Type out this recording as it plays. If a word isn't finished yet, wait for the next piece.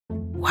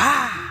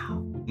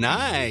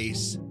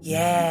Nice.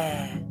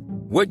 Yeah.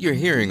 What you're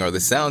hearing are the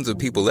sounds of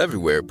people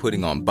everywhere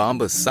putting on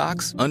Bombas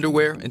socks,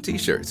 underwear, and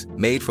T-shirts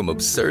made from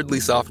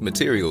absurdly soft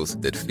materials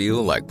that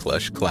feel like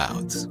plush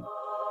clouds.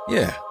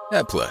 Yeah,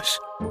 that plush.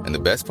 And the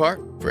best part?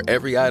 For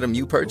every item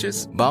you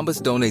purchase,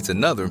 Bombas donates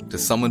another to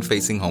someone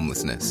facing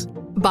homelessness.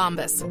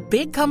 Bombas.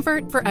 Big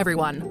comfort for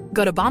everyone.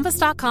 Go to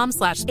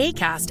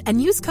bombas.com/ACAST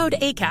and use code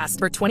ACAST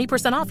for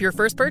 20% off your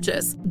first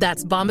purchase.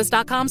 That's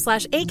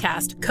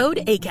bombas.com/ACAST.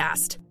 Code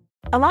ACAST.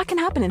 A lot can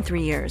happen in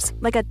 3 years,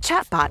 like a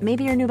chatbot may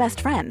be your new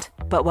best friend.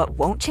 But what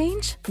won't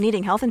change?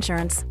 Needing health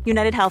insurance.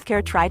 United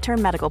Healthcare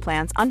Tri-Term Medical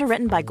Plans,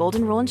 underwritten by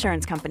Golden Rule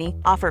Insurance Company,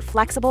 offer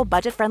flexible,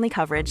 budget-friendly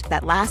coverage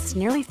that lasts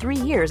nearly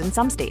 3 years in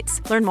some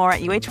states. Learn more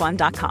at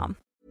uh1.com.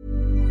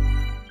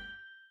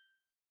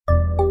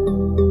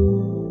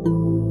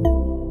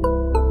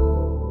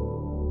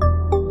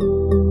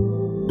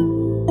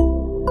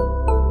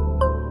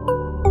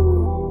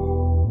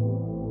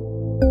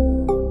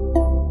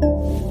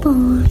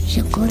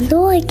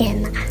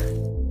 Barnpsykologerna.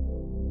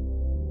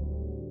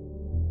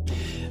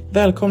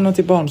 Välkomna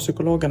till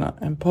Barnpsykologerna,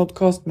 en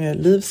podcast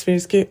med Liv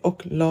Svirsky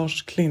och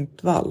Lars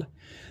Klintvall.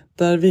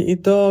 Där vi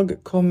idag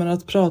kommer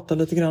att prata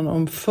lite grann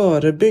om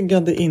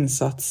förebyggande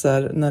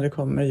insatser när det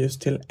kommer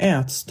just till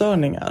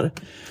ätstörningar.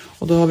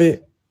 Och då har vi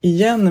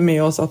igen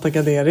med oss Atta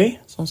Gaderi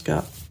som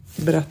ska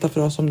berätta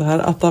för oss om det här.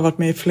 Atta har varit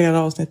med i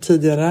flera avsnitt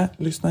tidigare.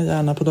 Lyssna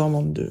gärna på dem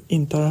om du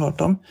inte har hört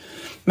dem.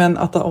 Men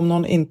Atta, om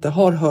någon inte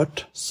har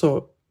hört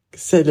så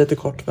säg lite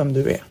kort vem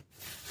du är.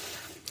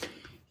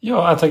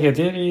 Ja, Atta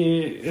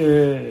Gaderi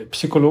är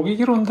psykolog i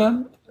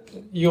grunden.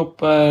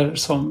 Jobbar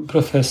som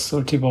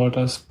professor till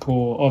vardags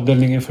på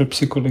avdelningen för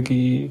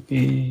psykologi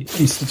vid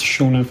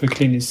institutionen för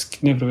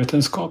klinisk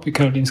neurovetenskap i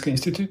Karolinska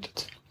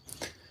institutet.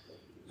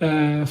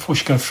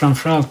 Forskar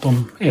framförallt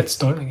om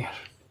ätstörningar.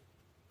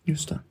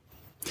 Just det.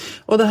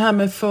 Och det här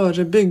med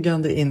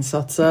förebyggande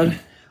insatser.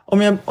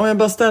 Om jag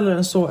bara ställer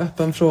en så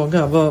öppen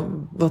fråga,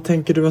 vad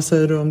tänker du, vad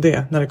säger du om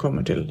det när det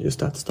kommer till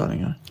just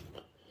ätstörningar?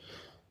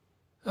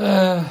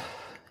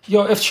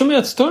 Ja, eftersom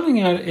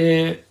ätstörningar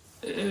är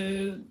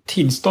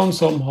tillstånd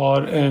som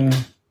har en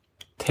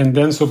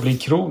tendens att bli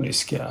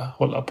kroniska,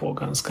 hålla på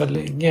ganska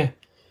länge.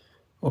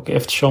 Och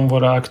eftersom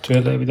våra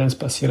aktuella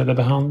evidensbaserade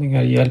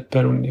behandlingar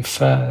hjälper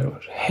ungefär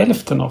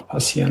hälften av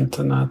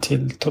patienterna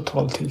till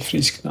totalt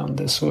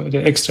tillfrisknande, så är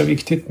det extra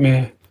viktigt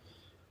med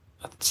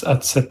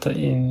att sätta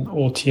in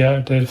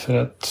åtgärder för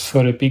att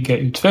förebygga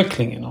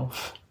utvecklingen av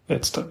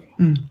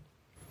ätstörningar.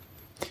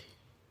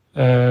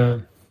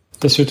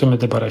 Dessutom är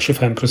det bara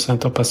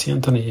 25% av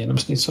patienterna i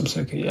genomsnitt som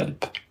söker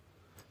hjälp.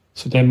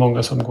 Så det är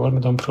många som går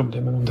med de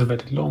problemen under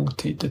väldigt lång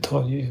tid. Det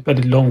tar ju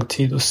väldigt lång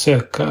tid att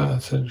söka.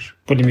 För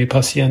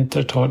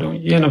bulimipatienter tar det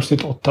i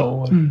genomsnitt 8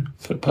 år.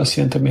 För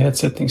patienter med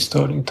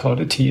ätstörning tar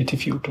det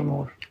 10-14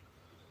 år.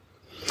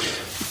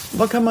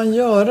 Vad kan man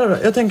göra då?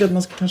 Jag tänker att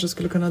man kanske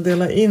skulle kunna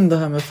dela in det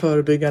här med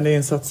förebyggande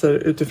insatser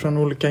utifrån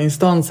olika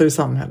instanser i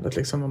samhället.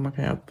 Liksom, vad man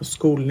kan göra på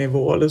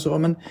skolnivå eller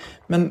så.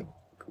 Men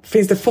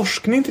finns det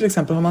forskning till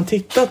exempel? Har man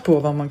tittat på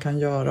vad man kan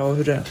göra och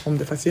om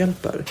det faktiskt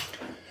hjälper?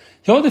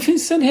 Ja, det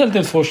finns en hel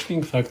del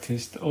forskning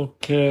faktiskt.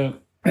 Och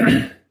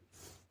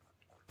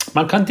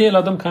man kan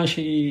dela dem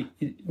kanske i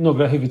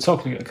några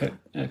huvudsakliga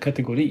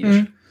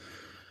kategorier.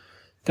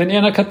 Den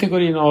ena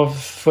kategorin av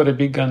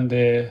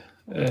förebyggande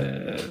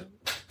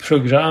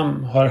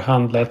program har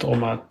handlat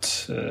om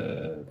att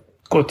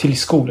gå till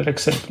skolor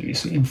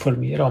exempelvis och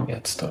informera om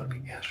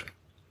ätstörningar.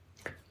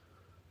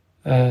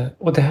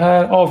 Och det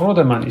här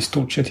avråder man i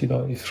stort sett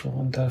idag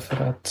ifrån,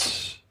 därför att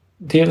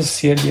dels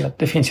ser vi att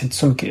det finns inte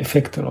så mycket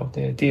effekter av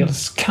det.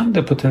 Dels kan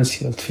det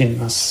potentiellt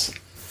finnas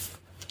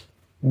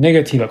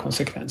negativa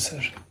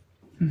konsekvenser.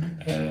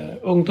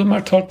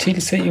 Ungdomar tar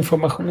till sig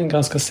informationen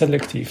ganska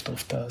selektivt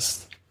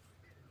oftast.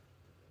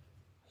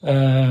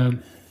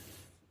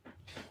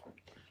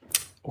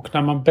 Och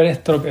när man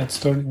berättar om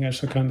ätstörningar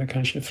så kan det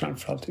kanske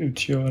framförallt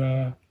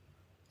utgöra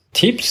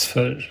tips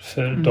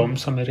för de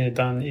som är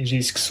redan i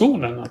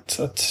riskzonen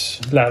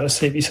att lära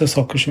sig vissa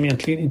saker som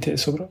egentligen inte är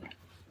så bra.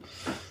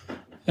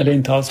 Eller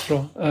inte alls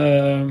bra.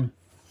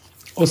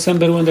 Och sen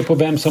beroende på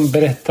vem som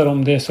berättar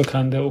om det så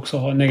kan det också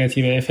ha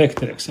negativa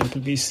effekter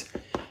exempelvis.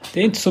 Det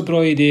är inte så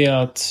bra idé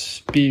att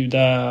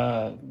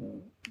bjuda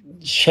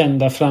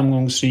kända,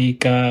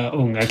 framgångsrika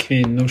unga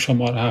kvinnor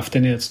som har haft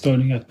en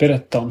ätstörning att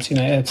berätta om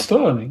sina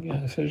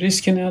ätstörningar. För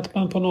risken är att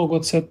man på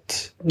något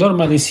sätt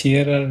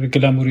normaliserar,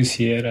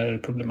 glamoriserar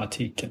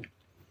problematiken.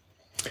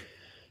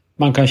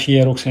 Man kanske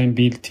ger också en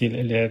bild till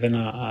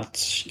eleverna att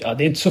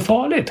det är inte så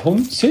farligt.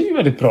 Hon ser ju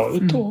väldigt bra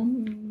ut och hon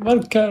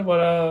verkar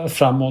vara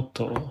framåt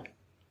och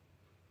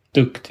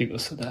duktig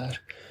och sådär.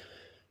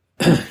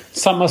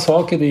 Samma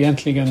sak är det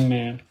egentligen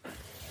med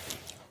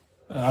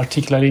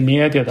artiklar i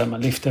media där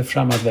man lyfter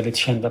fram att väldigt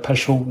kända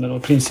personer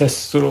och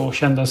prinsessor och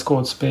kända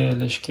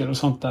skådespelerskor och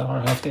sånt där har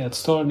haft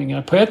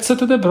ätstörningar. På ett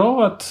sätt är det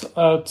bra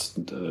att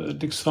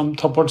liksom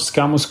ta bort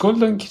skam och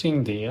skulden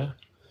kring det.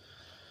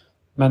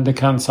 Men det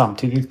kan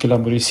samtidigt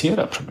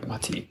glamorisera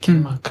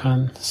problematiken. Man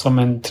kan som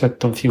en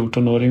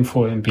 13-14-åring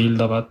få en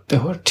bild av att det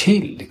hör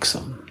till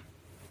liksom.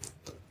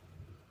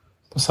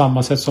 På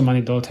samma sätt som man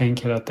idag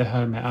tänker att det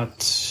här med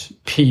att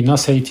pina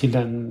sig till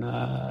en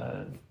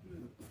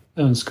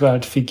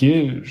önskvärd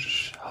figur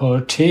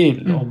hör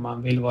till om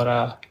man vill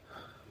vara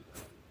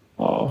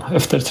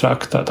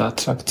eftertraktad,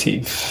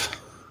 attraktiv.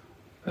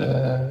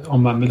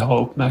 Om man vill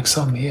ha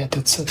uppmärksamhet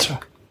etc.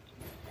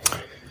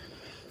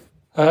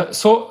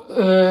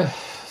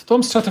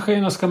 De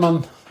strategierna ska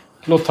man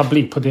låta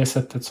bli på det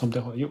sättet som det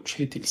har gjorts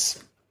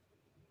hittills.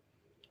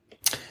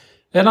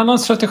 En annan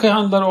strategi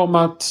handlar om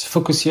att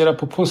fokusera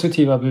på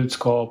positiva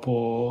budskap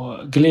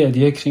och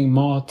glädje kring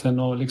maten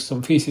och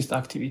liksom fysisk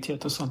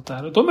aktivitet och sånt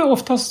där. Och de är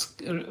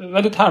oftast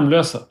väldigt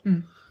harmlösa.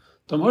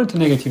 De har inte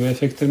negativa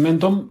effekter, men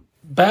de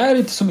bär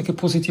inte så mycket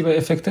positiva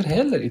effekter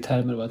heller i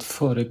termer av att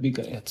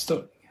förebygga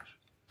ätstörningar.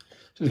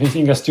 Så det finns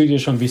inga studier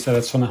som visar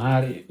att sådana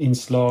här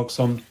inslag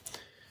som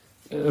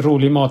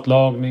rolig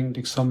matlagning,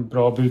 liksom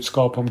bra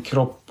budskap om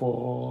kropp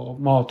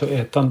och mat och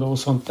ätande och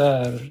sånt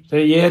där,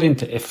 det ger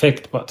inte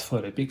effekt på att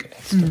förebygga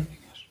ätstörningar.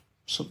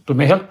 Så de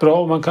är helt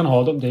bra och man kan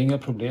ha dem, det är inga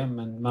problem,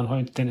 men man har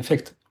inte den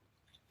effekten.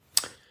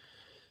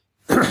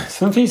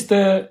 Sen finns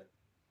det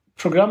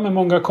program med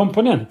många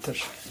komponenter.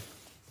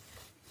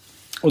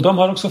 Och de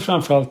har också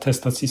framförallt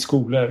testats i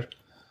skolor.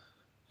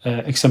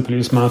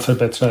 Exempelvis man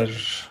förbättrar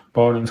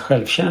barnens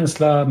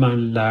självkänsla,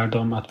 man lär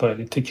dem att vara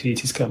lite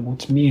kritiska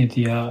mot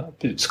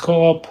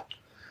mediebudskap,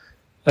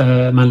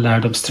 man lär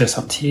dem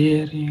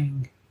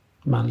stresshantering,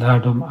 man lär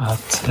dem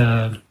att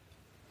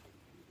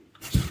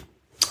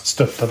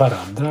stötta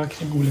varandra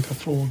kring olika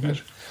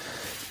frågor,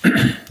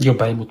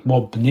 jobba emot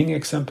mobbning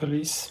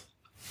exempelvis.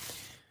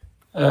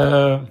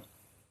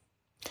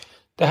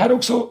 Det här är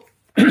också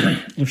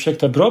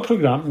bra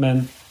program,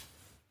 men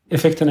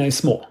effekterna är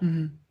små.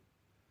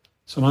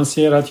 Så man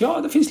ser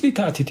att det finns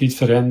lite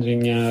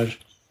attitydförändringar.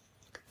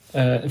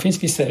 Det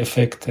finns vissa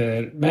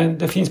effekter. Men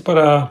det finns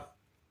bara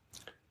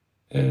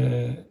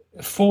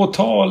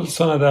fåtal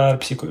sådana där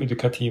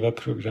psykoedukativa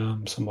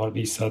program som har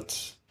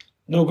visat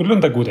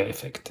någorlunda goda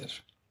effekter.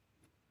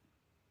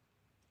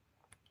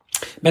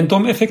 Men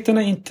de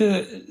effekterna är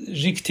inte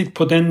riktigt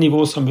på den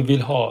nivå som vi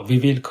vill ha. Vi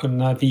vill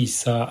kunna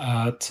visa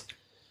att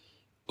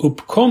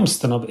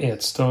uppkomsten av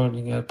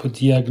ätstörningar på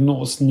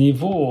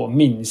diagnosnivå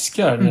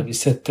minskar när vi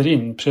sätter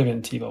in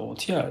preventiva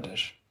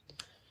åtgärder.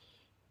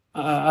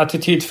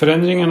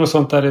 Attitydförändringen och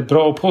sånt där är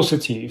bra och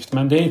positivt,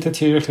 men det är inte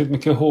tillräckligt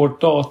mycket hård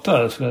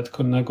data för att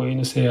kunna gå in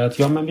och säga att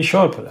men vi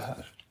kör på det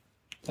här.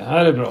 Det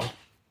här är bra.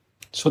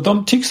 Så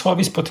de tycks ha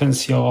viss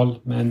potential,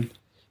 men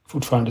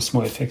fortfarande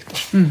små effekter.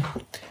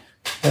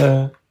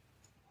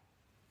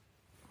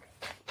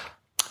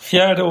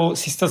 Fjärde och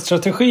sista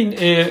strategin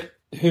är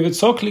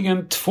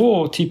huvudsakligen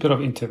 2 typer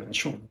av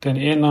intervention. Den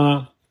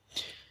ena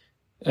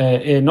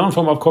är någon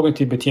form av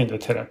kognitiv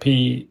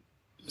beteendeterapi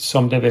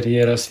som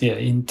levereras via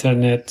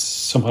internet,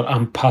 som har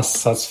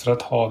anpassats för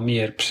att ha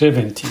mer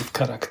preventiv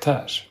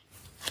karaktär.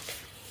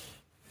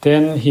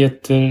 Den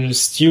heter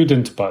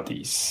Student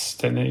Buddies.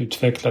 Den är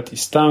utvecklad i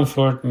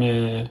Stanford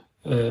med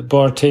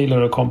Bart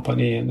Taylor och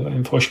kompani,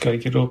 en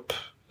forskargrupp.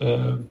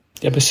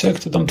 Jag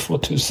besökte dem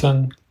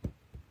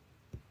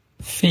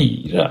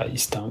 2004 i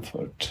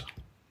Stanford.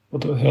 Och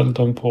då höll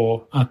de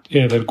på att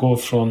övergå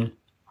från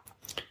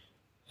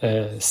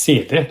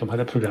CD, de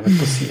hade programmet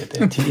på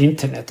CD, till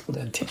internet på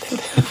den tiden.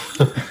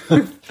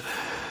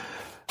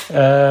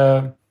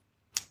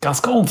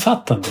 Ganska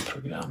omfattande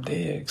program.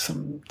 Det är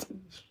liksom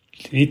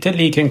lite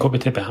lik en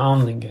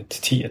KBT-behandling, ett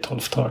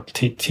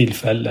 10-12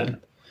 tillfällen.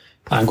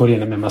 Han går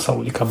igenom en massa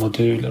olika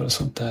moduler och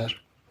sånt där.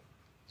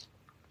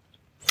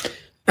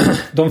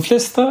 De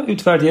flesta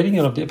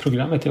utvärderingar av det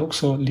programmet är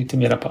också lite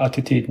mer på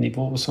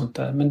attitydnivå och sånt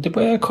där. Men det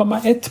börjar komma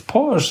ett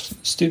par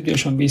studier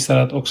som visar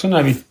att också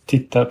när vi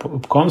tittar på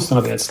uppkomsten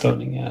av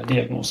ätstörningar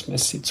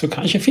diagnosmässigt så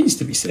kanske finns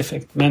det viss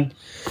effekt. Men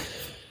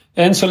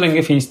än så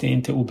länge finns det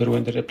inte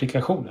oberoende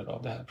replikationer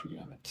av det här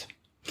programmet.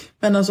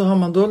 Men alltså har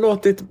man då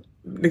låtit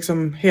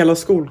liksom hela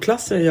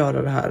skolklasser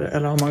göra det här?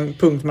 Eller har man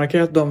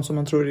punktmarkerat de som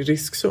man tror är i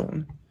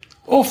riskzon?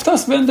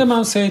 Oftast vänder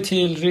man sig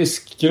till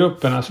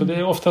riskgrupperna, så det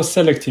är oftast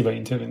selektiva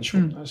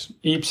interventioner.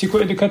 I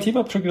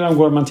psykoedukativa program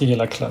går man till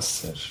hela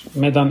klasser.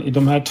 Medan i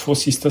de här 2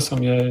 sista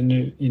som jag är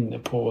nu inne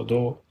på,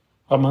 då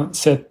har man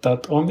sett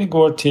att om vi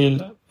går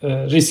till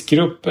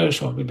riskgrupper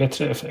så har vi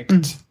bättre effekt.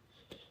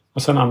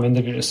 Och sen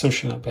använder vi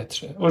resurserna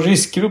bättre. Och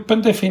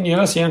riskgruppen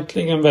definieras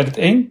egentligen väldigt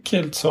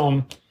enkelt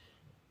som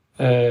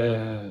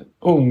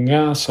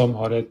unga som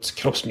har ett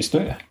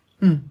kroppsmissnöje.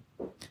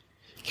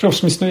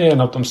 Kroppsmissnöje är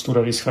en av de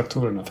stora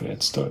riskfaktorerna för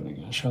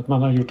ätstörningar. Så att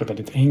man har gjort det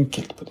väldigt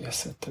enkelt på det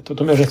sättet. Och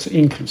de är rätt så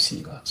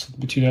inklusiva. Så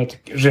det betyder att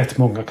rätt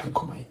många kan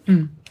komma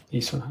in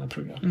i sådana här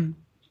program.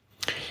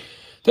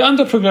 Det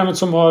andra programmet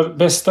som har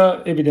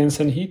bästa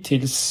evidensen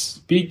hittills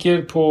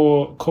bygger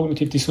på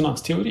kognitiv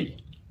dissonansteori.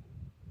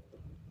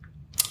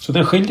 Så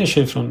den skiljer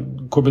sig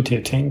från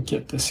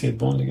KBT-tänket, det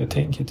sedvanliga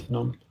tänket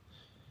inom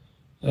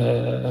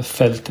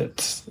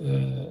fältet.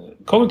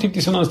 Kognitiv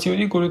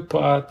dissonansteori går ut på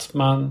att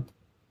man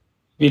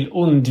vill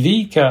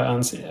undvika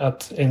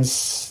att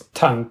ens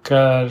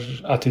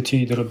tankar,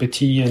 attityder och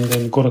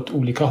beteenden går åt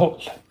olika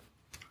håll.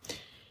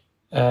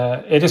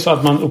 Är det så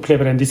att man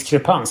upplever en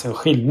diskrepans, en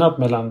skillnad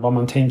mellan vad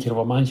man tänker och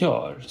vad man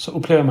gör, så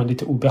upplever man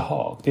lite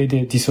obehag. Det är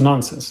det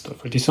dissonansen står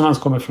för. Dissonans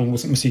kommer från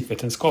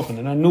musikvetenskapen.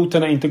 När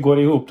noterna inte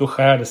går ihop, då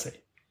skär det sig.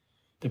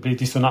 Det blir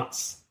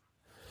dissonans.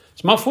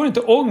 Så man får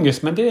inte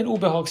ångest, men det är en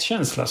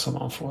obehagskänsla som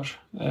man får.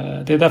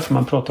 Det är därför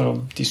man pratar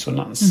om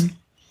dissonans.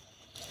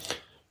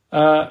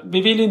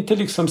 Vi vill inte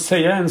liksom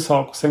säga en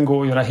sak och sen gå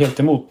och göra helt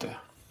emot det.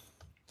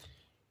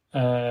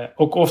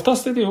 Och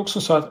oftast är det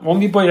också så att om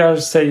vi börjar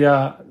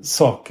säga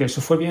saker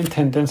så får vi en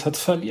tendens att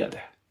följa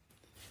det.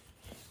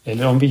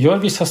 Eller om vi gör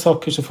vissa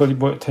saker så får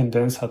vi en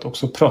tendens att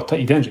också prata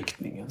i den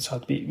riktningen. Så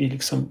att vi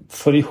liksom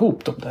får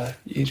ihop dem där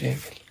i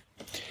regel.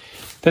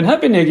 Den här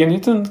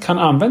benägenheten kan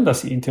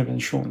användas i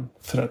intervention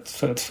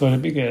för att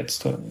förebygga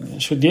ätstörningar.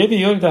 Så det vi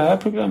gör i det här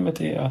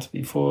programmet är att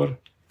vi får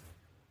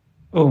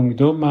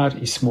ungdomar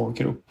i små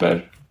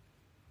grupper.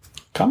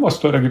 Kan vara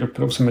större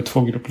grupper också med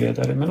 2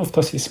 gruppledare, men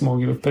oftast i små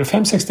grupper.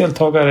 5-6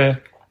 deltagare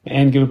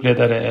med 1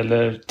 gruppledare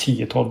eller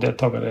 10-12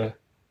 deltagare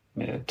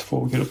med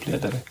 2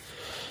 gruppledare.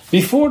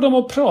 Vi får dem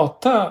att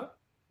prata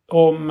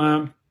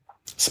om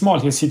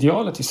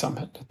smalhetsidealet i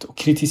samhället och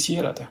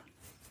kritisera det.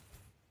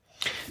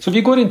 Så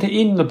vi går inte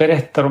in och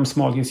berättar om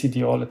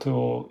smalhetsidealet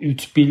och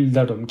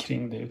utbildar dem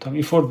kring det, utan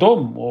vi får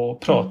dem att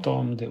prata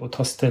om det och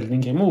ta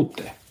ställning emot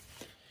det.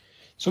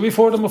 Så vi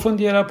får dem att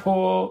fundera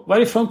på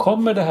varifrån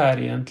kommer det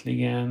här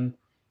egentligen?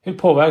 Hur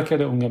påverkar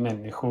det unga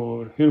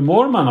människor? Hur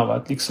mår man av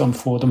att liksom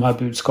få de här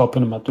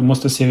budskapen om att du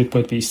måste se ut på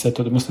ett visst sätt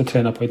och du måste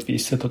träna på ett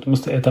visst sätt och du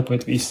måste äta på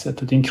ett visst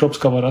sätt och din kropp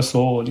ska vara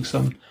så och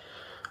liksom,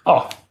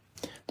 ja,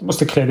 du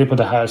måste klä dig på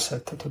det här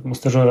sättet och du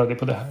måste röra dig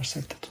på det här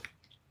sättet.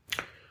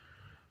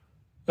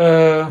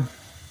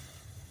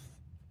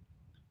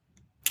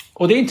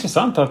 Och det är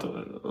intressant att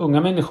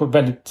unga människor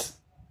väldigt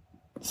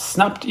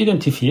snabbt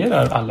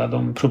identifierar alla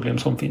de problem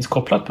som finns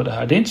kopplat på det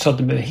här. Det är inte så att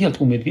de är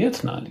helt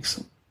omedvetna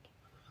liksom.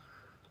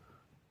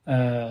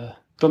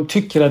 De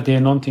tycker att det är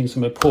någonting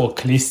som är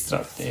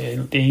påklistrat.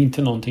 Det är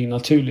inte någonting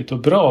naturligt och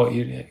bra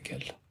i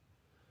regel.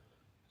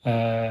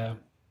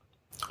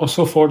 Och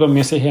så får de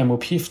med sig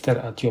hemuppgifter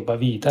att jobba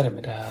vidare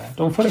med det här.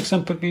 De får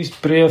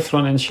exempelvis brev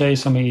från en tjej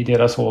som är i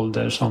deras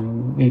ålder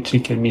som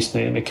uttrycker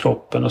missnöje med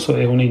kroppen. Och så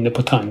är hon inne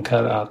på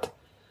tankar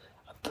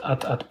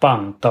att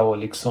banta och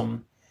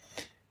liksom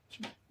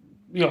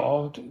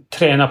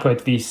träna på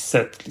ett visst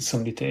sätt,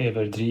 liksom lite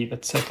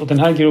överdrivet sätt. Och den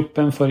här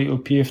gruppen får i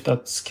uppgift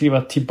att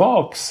skriva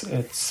tillbaks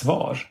ett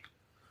svar.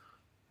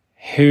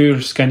 Hur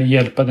ska ni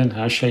hjälpa den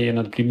här tjejen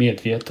att bli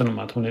medveten om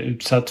att hon är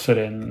utsatt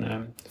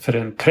för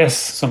en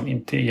press som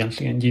inte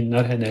egentligen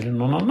gynnar henne eller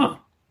någon annan?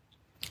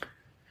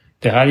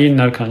 Det här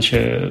gynnar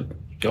kanske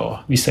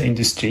vissa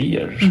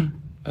industrier,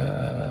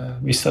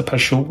 vissa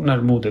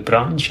personer,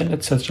 modebranschen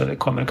etc. Det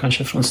kommer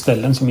kanske från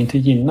ställen som inte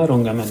gynnar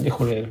unga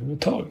människor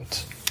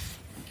överhuvudtaget.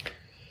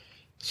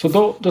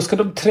 Så då ska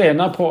de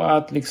träna på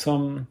att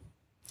liksom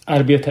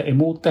arbeta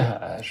emot det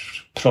här,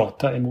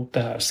 prata emot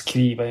det här,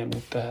 skriva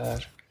emot det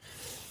här.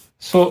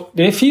 Så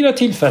det är 4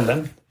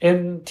 tillfällen,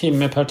 1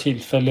 timme per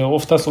tillfälle och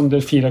oftast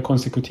under 4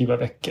 konsekutiva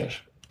veckor.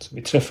 Så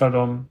vi träffar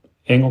dem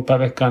 1 gång per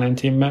vecka, 1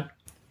 timme.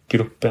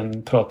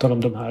 Gruppen pratar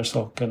om de här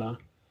sakerna.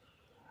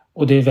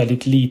 Och det är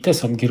väldigt lite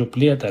som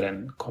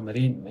gruppledaren kommer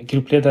in med.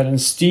 Gruppledaren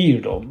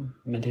styr dem,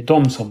 men det är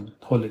de som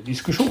håller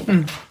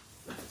diskussionen.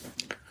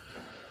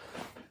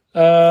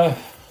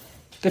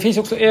 Det finns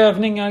också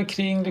övningar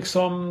kring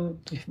liksom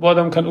vad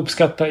de kan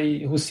uppskatta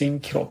hos sin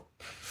kropp.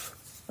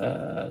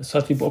 Så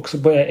att vi också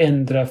börjar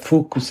ändra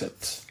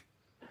fokuset.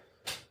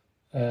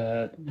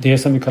 Det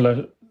som vi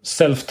kallar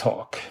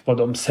self-talk. Vad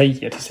de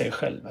säger till sig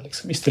själva.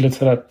 Liksom. Istället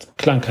för att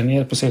klanka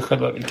ner på sig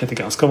själva, vilket är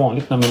ganska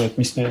vanligt när man är ett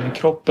missnöje med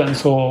kroppen,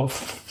 så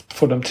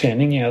får de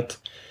träning i att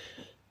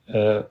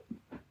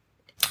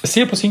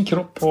se på sin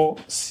kropp och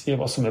se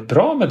vad som är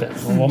bra med den.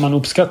 Och vad man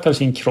uppskattar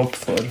sin kropp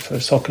för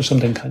saker som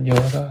den kan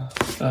göra.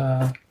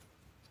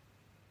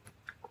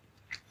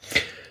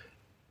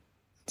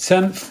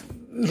 Sen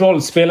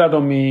rollspelar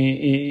de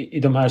i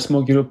de här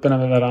små grupperna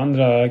med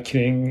varandra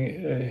kring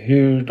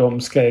hur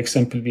de ska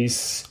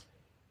exempelvis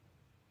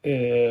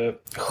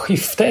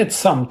skifta ett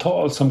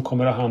samtal som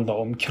kommer att handla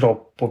om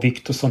kropp och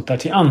vikt och sånt där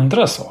till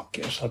andra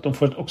saker. Så att de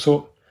får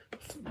också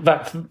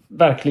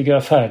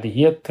verkliga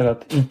färdigheter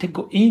att inte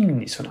gå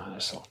in i såna här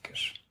saker.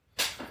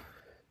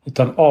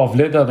 Utan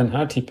avleda den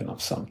här typen av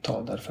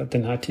samtal. Därför att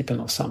den här typen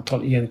av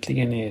samtal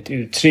egentligen är ett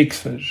uttryck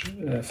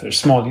för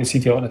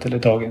smalhetsidealet eller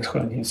dagens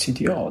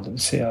skönhetsideal. Det vill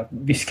säga,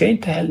 vi ska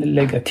inte heller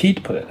lägga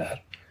tid på det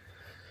där.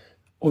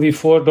 Och vi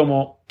får dem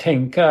att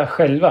tänka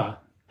själva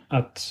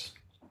att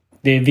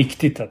det är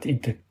viktigt att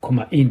inte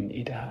komma in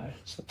i det här.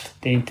 Så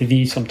det är inte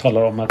vi som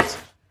talar om att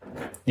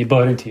ni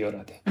bör inte göra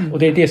det. Och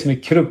det är det som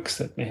är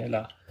kruxet med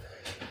hela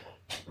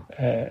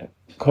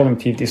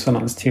kognitiv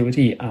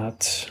dissonansteori,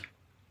 att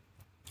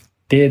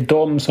det är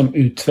de som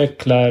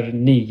utvecklar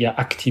nya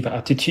aktiva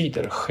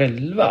attityder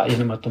själva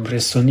genom att de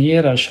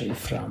resonerar sig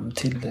fram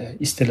till det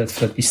istället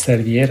för att vi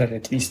serverar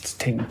ett visst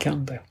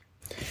tänkande.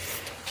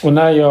 Och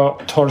när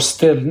jag tar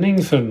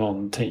ställning för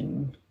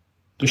någonting,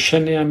 då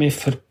känner jag mig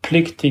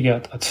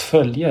förpliktigad att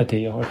följa det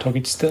jag har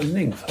tagit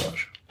ställning för.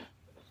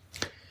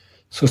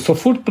 Så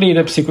fort blir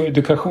det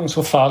psykoedukation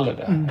så faller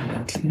det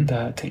egentligen, det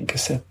här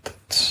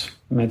tänkesättet.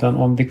 Medan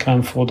om vi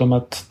kan få dem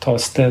att ta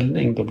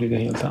ställning, då blir det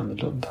helt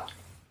annorlunda.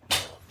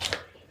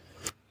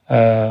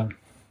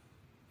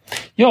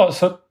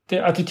 Så det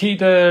är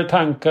attityder,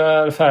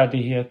 tankar,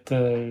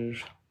 färdigheter,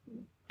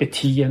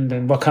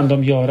 beteenden. Vad kan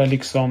de göra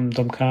liksom?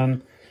 De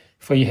kan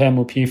få i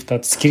hemuppgift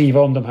att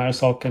skriva om de här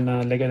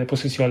sakerna, lägga det på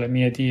sociala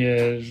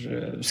medier,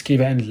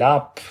 skriva en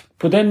lapp.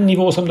 På den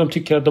nivå som de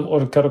tycker att de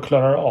orkar och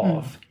klarar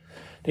av.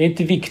 Det är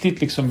inte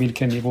viktigt liksom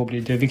vilken nivå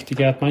blir. Det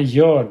viktiga är att man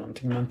gör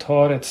någonting. Man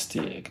tar ett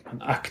steg.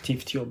 Man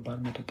aktivt jobbar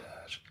med det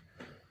där.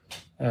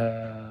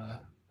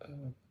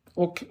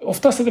 Och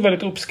oftast är det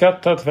väldigt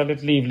uppskattat.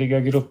 Väldigt livliga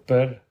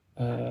grupper.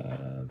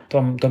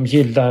 De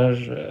gillar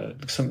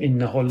liksom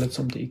innehållet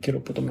som dyker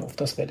upp. Och de är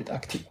oftast väldigt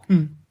aktiva.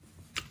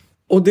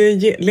 Och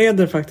det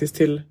leder faktiskt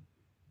till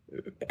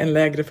en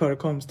lägre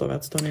förekomst av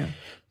ätstörningar.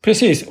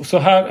 Precis, så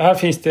här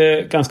finns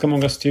det ganska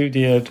många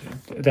studier.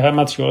 Det här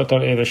materialet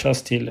har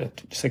översatts till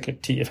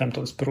säkert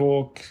 10-15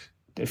 språk.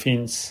 Det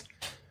finns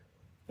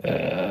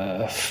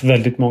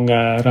väldigt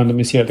många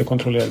randomiserade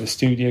kontrollerade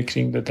studier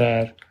kring det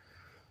där.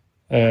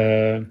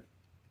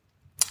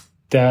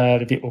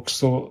 Där vi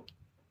också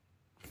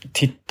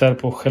tittar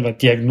på själva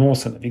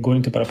diagnosen. Vi går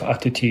inte bara på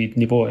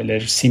attitydnivå eller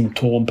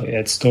symptom på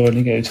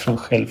ätstörningar utifrån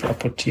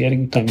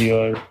självrapportering, utan vi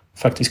gör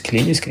faktiskt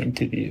kliniska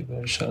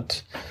intervjuer, så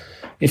att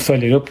vi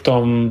följer upp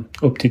dem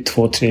upp till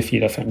 2, 3,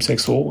 4, 5,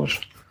 6 år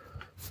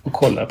och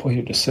kollar på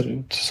hur det ser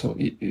ut. Så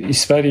i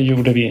Sverige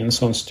gjorde vi en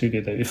sån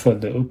studie där vi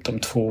följde upp dem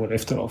 2 år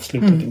efter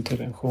avslutad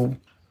intervention.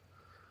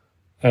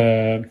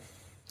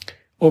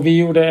 Och vi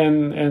gjorde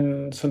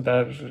en sån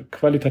där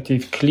kvalitativ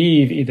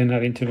kliv i den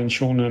här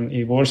interventionen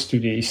i vår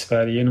studie i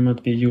Sverige genom att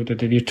vi gjorde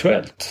det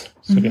virtuellt.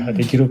 Så vi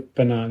hade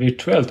grupperna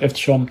virtuellt,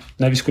 eftersom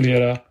när vi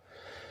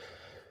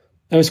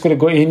skulle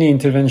gå in i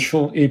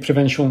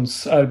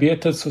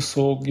preventionsarbetet så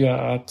såg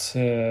jag att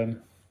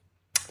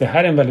det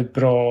här är en väldigt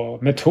bra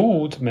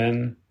metod,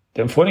 men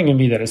den får ingen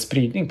vidare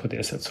spridning på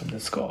det sätt som den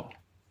ska.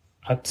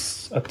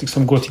 Att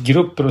liksom gå till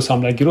grupper och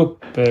samla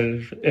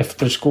grupper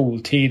efter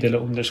skoltid eller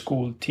under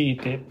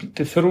skoltid,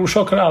 det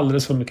förorsakar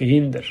alldeles för mycket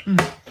hinder.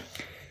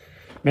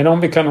 Men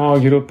om vi kan ha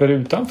grupper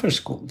utanför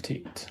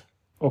skoltid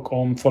och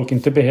om folk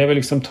inte behöver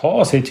liksom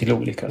ta sig till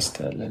olika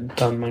ställen,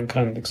 utan man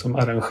kan liksom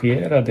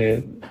arrangera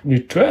det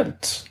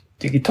virtuellt,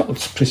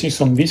 digitalt, precis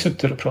som vi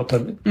sitter och pratar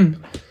nu.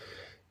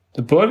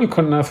 Då bör vi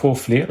kunna få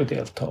fler att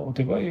delta, och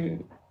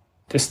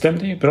det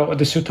stämde ju bra.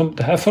 Dessutom,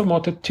 det här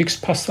formatet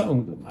tycks passa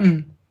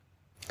ungdomar.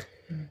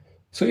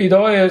 Så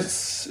idag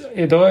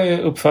är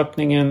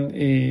uppfattningen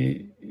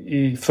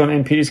från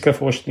empiriska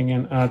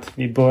forskningen att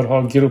vi bör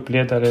ha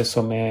gruppledare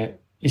som är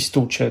i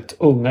stort sett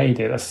unga i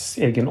deras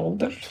egen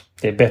ålder.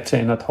 Det är bättre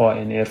än att ha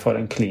en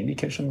erfaren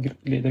kliniker som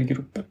leder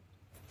gruppen.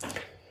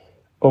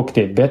 Och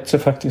det är bättre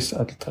faktiskt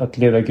att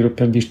leda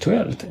gruppen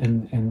virtuellt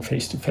än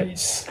face to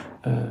face.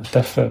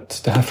 Därför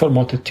att det här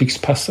formatet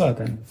tycks passa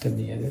den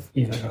nya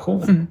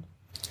generationen.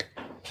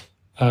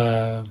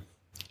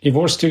 I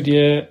vår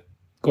studie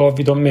gav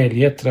vi dem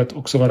möjligheter att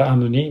också vara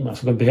anonyma.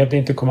 Så de behövde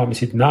inte komma med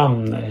sitt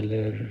namn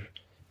eller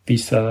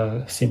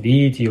visa sin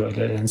video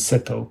eller ens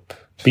sätta upp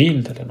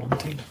bild eller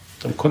någonting.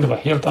 De kunde vara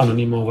helt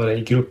anonyma och vara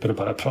i grupper och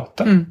bara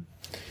prata.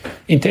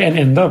 Inte en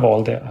enda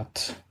valde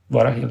att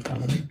vara helt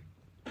anonym.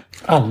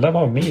 Alla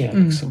var med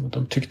liksom, och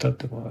de tyckte att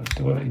det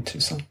var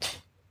intressant.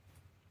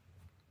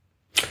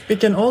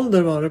 Vilken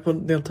ålder var det på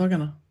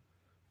deltagarna?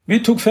 Vi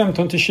tog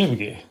 15 till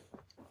 20.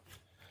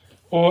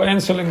 Och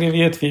än så länge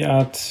vet vi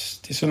att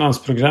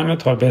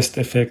dissonansprogrammet har bäst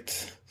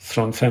effekt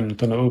från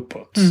 15 och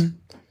uppåt.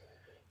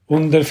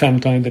 Under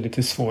 15 är det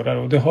lite svårare,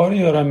 och det har att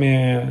göra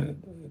med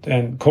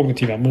den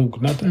kognitiva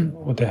mognaden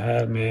och det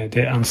här med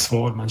det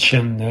ansvar man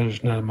känner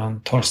när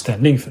man tar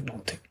ställning för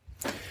någonting.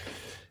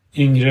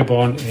 Yngre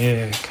barn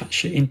är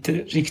kanske inte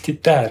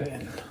riktigt där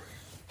än.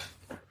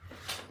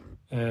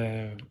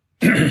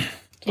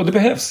 Och det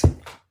behövs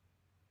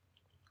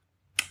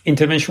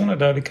interventioner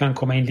där vi kan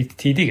komma in lite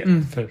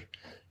tidigare, för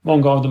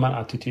många av de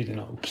här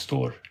attityderna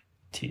uppstår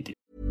tidigt.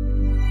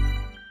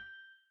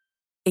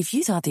 If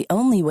you thought the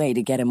only way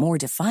to get a more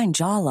defined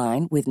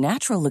jawline with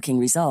natural-looking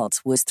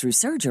results was through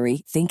surgery,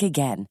 think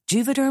again.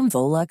 Juvederm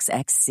Volux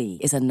XC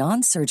is a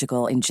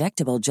non-surgical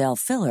injectable gel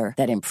filler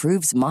that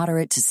improves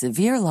moderate to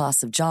severe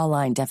loss of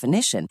jawline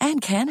definition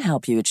and can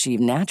help you achieve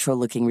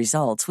natural-looking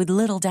results with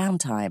little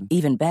downtime.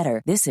 Even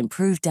better, this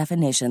improved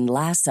definition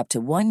lasts up to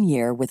 1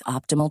 year with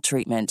optimal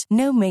treatment.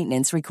 No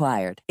maintenance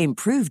required.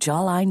 Improve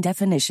jawline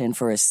definition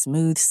for a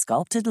smooth,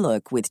 sculpted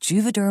look with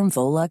Juvederm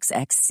Volux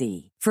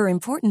XC. For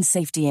important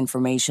safety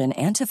information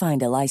and to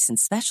find a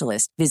licensed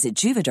specialist, visit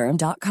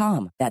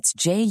Juvederm.com. That's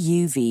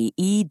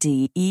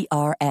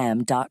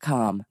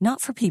JUVEDERM.com.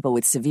 Not for people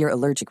with severe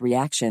allergic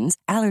reactions,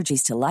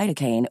 allergies to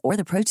lidocaine, or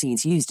the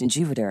proteins used in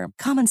Juvederm.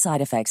 Common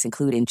side effects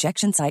include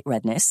injection site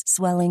redness,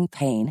 swelling,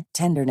 pain,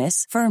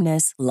 tenderness,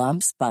 firmness,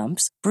 lumps,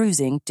 bumps,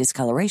 bruising,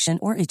 discoloration,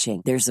 or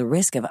itching. There's a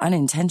risk of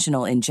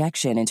unintentional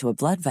injection into a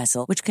blood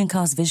vessel, which can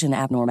cause vision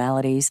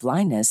abnormalities,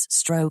 blindness,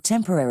 stroke,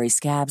 temporary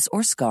scabs,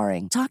 or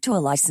scarring. Talk to a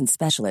licensed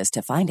specialist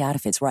to find out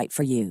if it's right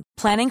for you.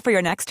 Planning for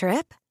your next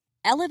trip?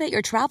 Elevate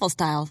your travel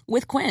style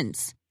with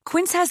Quince.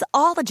 Quince has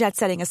all the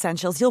jet-setting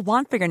essentials you'll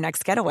want for your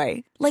next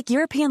getaway, like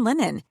European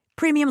linen,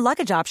 premium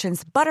luggage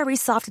options, buttery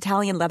soft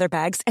Italian leather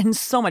bags, and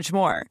so much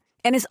more.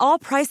 And is all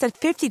priced at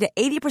 50 to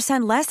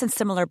 80% less than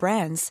similar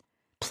brands.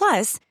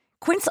 Plus,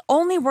 Quince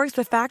only works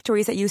with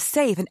factories that use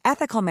safe and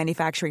ethical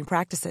manufacturing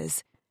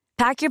practices.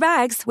 Pack your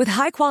bags with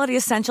high-quality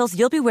essentials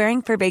you'll be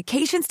wearing for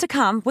vacations to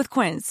come with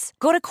Quince.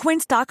 Go to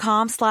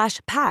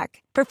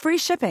quince.com/pack for free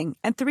shipping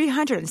and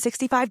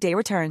 365-day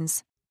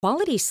returns.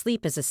 Quality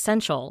sleep is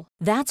essential.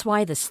 That's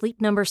why the Sleep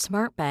Number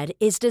Smart Bed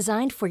is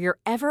designed for your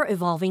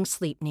ever-evolving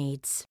sleep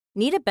needs.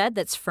 Need a bed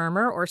that's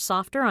firmer or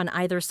softer on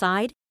either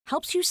side?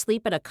 Helps you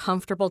sleep at a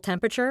comfortable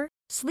temperature?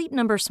 Sleep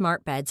Number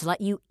Smart Beds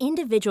let you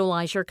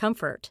individualize your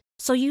comfort,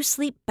 so you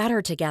sleep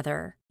better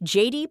together.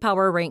 J.D.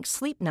 Power ranks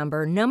Sleep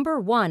Number number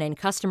 1 in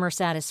customer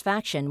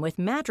satisfaction with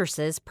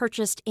mattresses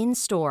purchased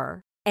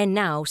in-store. And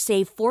now,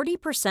 save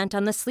 40%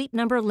 on the Sleep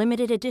Number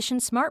Limited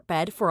Edition Smart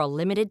Bed for a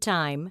limited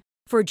time.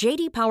 For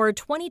J.D. Power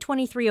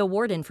 2023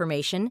 award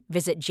information,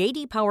 visit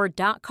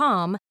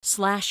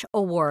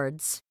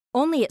jdpower.com/awards.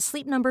 Only at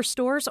Sleep Number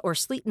stores or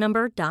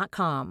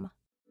sleepnumber.com.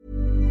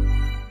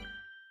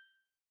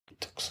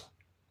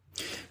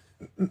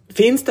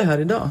 Finns det här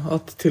idag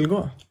att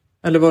tillgå?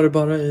 Eller var det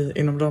bara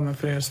inom ramen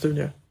för er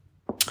studier?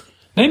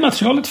 Nej,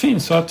 materialet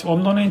finns, så att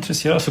om någon är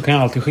intresserad så kan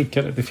jag alltid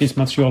skicka det. Det finns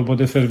material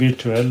både för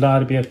virtuella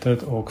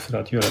arbetet och för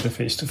att göra det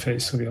face to face.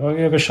 Så vi har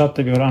översatt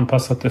det, vi har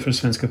anpassat det för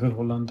svenska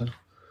förhållanden.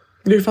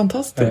 Det är ju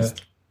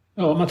fantastiskt.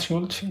 Ja,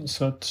 materialet finns.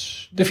 Så att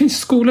det finns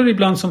skolor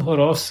ibland som hör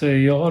av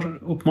sig. Jag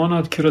har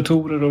uppmanat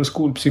kuratorer och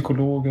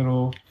skolpsykologer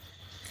och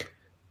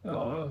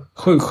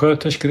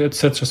sjuksköterskor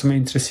etc. som är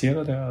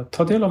intresserade att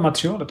ta del av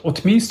materialet.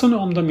 Åtminstone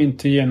om de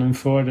inte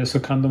genomför det så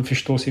kan de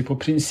förstå sig på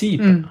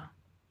principen. Mm.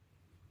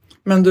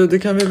 Men du, det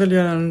kan vi väl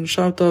göra en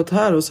shoutout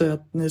här och säga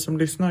att ni som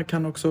lyssnar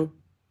kan också,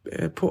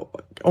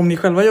 om ni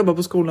själva jobbar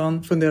på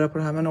skolan, fundera på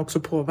det här, men också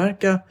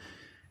påverka,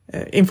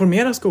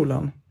 informera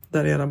skolan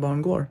där era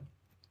barn går.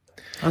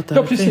 Ja,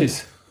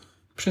 precis.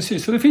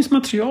 Precis, så det finns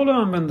material att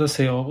använda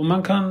sig av. Och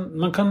man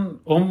kan,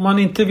 om man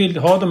inte vill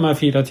ha de här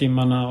 4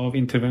 timmarna av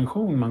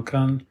intervention, man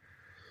kan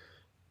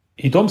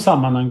i de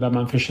sammanhang där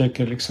man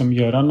försöker liksom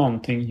göra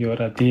någonting,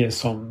 göra det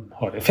som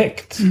har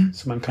effekt.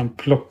 Så man kan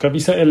plocka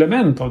vissa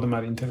element av de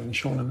här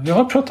interventionerna. Jag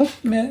har pratat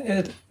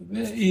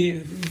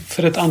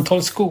för ett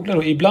antal skolor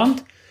och ibland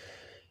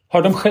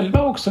har de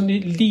själva också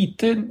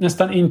lite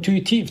nästan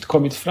intuitivt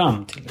kommit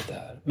fram till det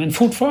där. Men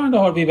fortfarande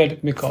har vi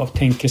väldigt mycket av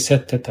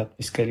tänkesättet att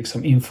vi ska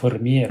liksom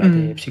informera.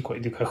 Det är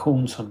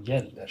psykoedukation som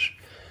gäller.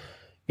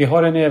 Vi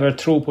har en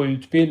övertro på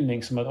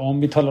utbildning som att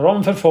om vi talar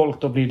om för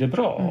folk då blir det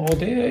bra. Och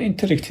det är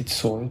inte riktigt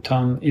så.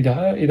 Utan i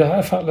det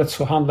här fallet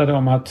så handlar det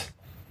om att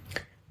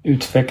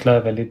utveckla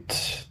väldigt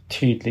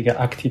tydliga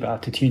aktiva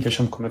attityder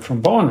som kommer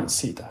från barnens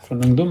sida.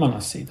 Från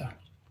ungdomarnas sida.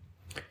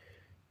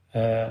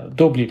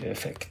 Då blir det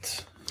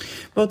effekt.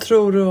 Vad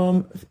tror du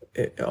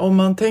om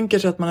man tänker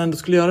sig att man ändå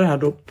skulle göra det här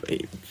då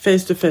face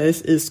to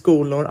face i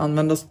skolor,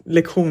 använda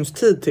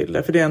lektionstid till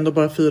det, för det är ändå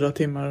bara 4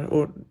 timmar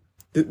och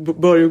det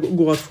bör ju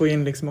gå att få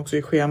in liksom också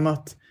i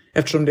schemat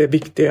eftersom det är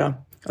viktiga,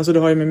 alltså det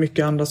har ju med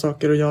mycket andra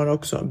saker att göra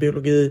också,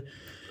 biologi,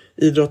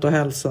 idrott och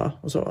hälsa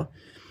och så.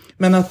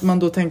 Men att man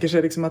då tänker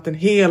sig liksom att en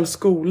hel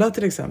skola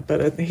till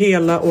exempel,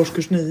 hela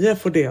årskurs 9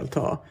 får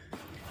delta.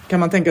 Kan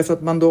man tänka sig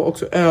att man då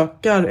också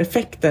ökar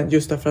effekten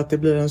just därför att det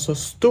blir en så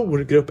stor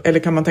grupp? Eller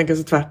kan man tänka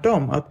sig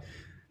tvärtom?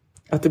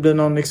 Att det blir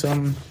någon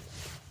liksom...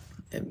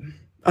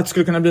 Att det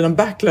skulle kunna bli någon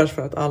backlash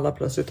för att alla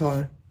plötsligt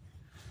har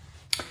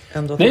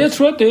ändrat... Nej, jag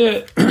tror att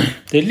det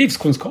är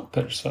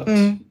livskunskaper. Så att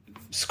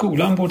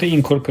skolan borde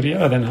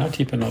inkorporera den här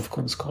typen av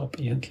kunskap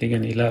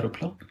egentligen i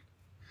läroplan.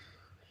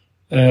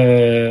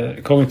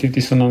 Kognitiv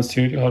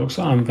dissonansteori har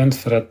också använts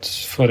för att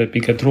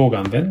förebygga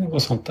droganvändning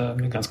och sånt där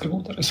med ganska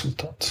goda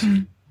resultat.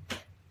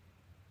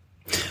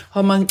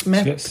 Har man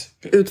mätt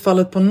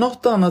utfallet på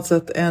något annat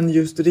sätt än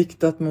just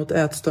riktat mot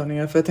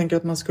ätstörningar? För jag tänker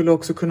att man skulle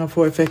också kunna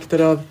få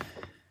effekter av,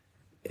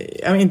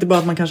 inte bara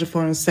att man kanske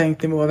får en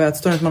sänkt nivå av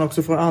ätstörning, utan man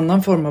också får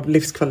annan form av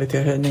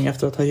livskvalitetshöjning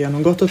efter att ha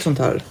genomgått ett sånt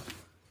här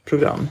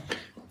program.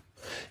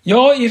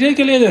 Ja, i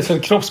regel är det så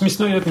att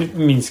kroppsmissnöjet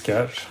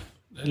minskar.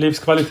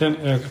 Livskvaliteten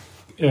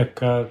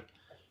ökar.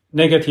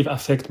 Negativ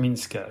affekt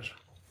minskar.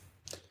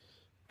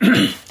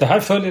 Det här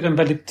följer en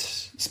väldigt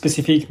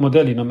specifik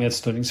modell inom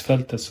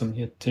ätstörningsfältet som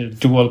heter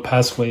Dual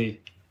Pathway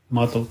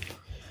Model.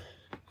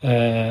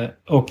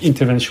 Och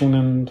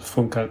interventionen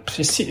funkar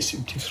precis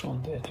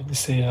utifrån det. Det vill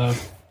säga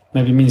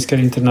Men vi minskar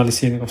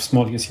internalisering av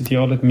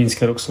smalhetsidealet,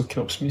 minskar också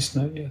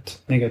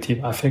kroppsmissnöjet.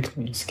 Negativ affekt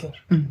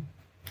minskar.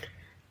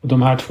 Och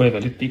de här två är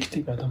väldigt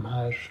viktiga, de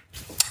här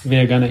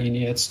vägarna in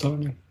i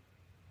ätstörning.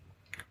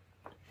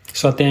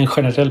 Så att det är en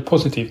generell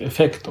positiv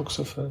effekt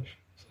också för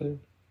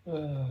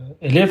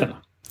eleverna.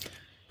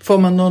 Får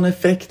man någon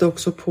effekt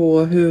också på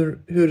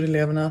hur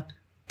eleverna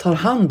tar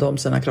hand om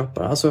sina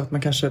kroppar? Alltså att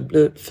man kanske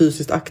blir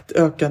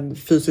ökad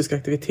fysisk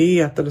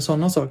aktivitet eller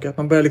sådana saker. Att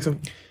man börjar liksom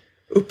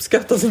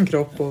uppskatta sin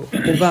kropp och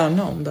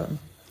värna om den.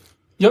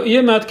 Ja, i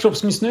och med att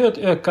kroppsmissnöjet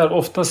ökar,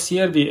 ofta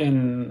ser vi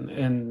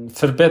en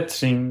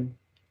förbättring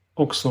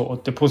också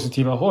åt det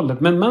positiva hållet.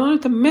 Men man har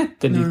inte mätt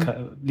det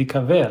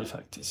lika väl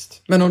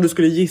faktiskt. Men om du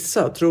skulle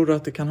gissa, tror du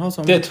att det kan ha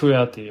sån? Det tror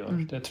jag att det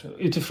gör.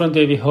 Utifrån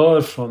det vi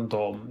hör från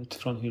dem,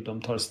 utifrån hur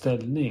de tar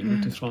ställning,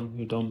 utifrån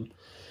hur de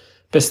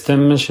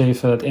bestämmer sig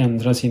för att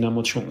ändra sina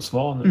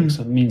motionsvanor.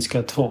 Liksom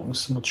minska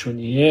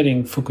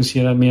tvångsmotionering,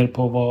 fokusera mer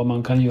på vad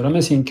man kan göra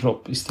med sin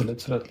kropp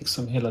istället för att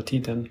liksom hela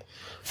tiden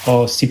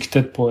ha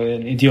siktet på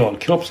en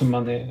idealkropp som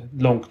man är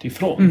långt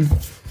ifrån.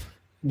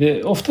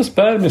 Det oftast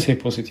bär med sig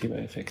positiva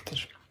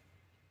effekter.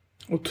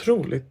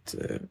 Otroligt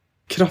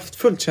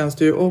kraftfullt känns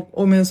det ju,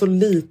 och med en så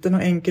liten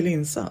och enkel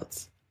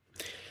insats.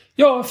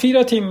 Ja,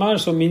 4 timmar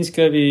så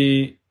minskar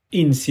vi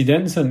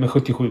incidensen med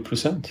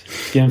 77%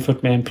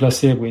 jämfört med en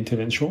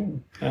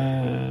placebointervention.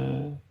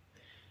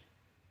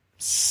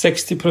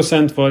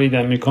 60% var i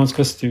den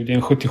amerikanska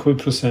studien,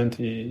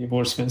 77% i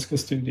vår svenska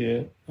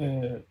studie.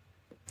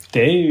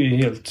 Det är ju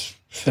helt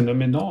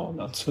fenomenalt.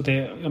 Alltså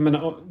jag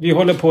menar, vi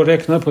håller på att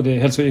räkna på det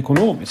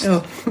hälsoekonomiskt.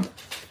 Ja.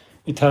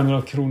 I termer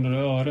av kronor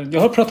och ören.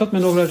 Jag har pratat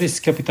med några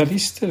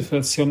riskkapitalister för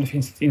att se om det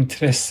finns ett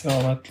intresse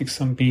av att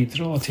liksom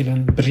bidra till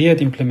en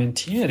bred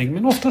implementering.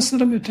 Men oftast är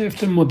de ute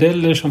efter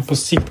modeller som på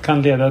sikt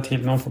kan leda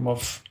till någon form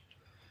av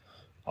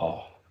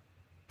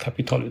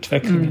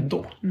kapitalutveckling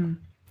ändå.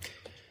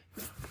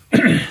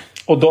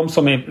 Och de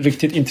som är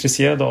riktigt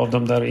intresserade av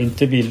dem där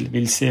inte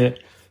vill se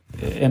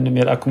ännu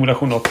mer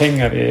ackumulation av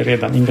pengar är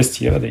redan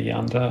investerade i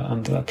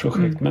andra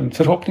projekt. Men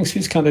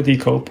förhoppningsvis kan det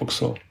dyka upp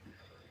också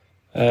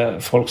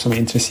folk som är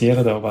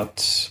intresserade av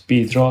att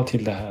bidra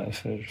till det här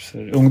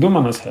för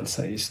ungdomarnas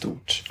hälsa i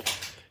stort.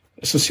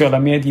 Sociala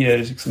medier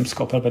liksom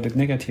skapar väldigt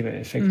negativa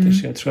effekter,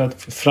 så jag tror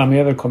att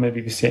framöver kommer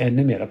vi se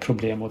ännu mer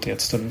problem åt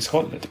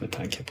ätstörningshållet med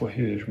tanke på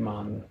hur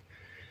man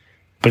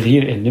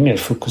blir ännu mer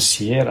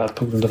fokuserad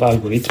på grund av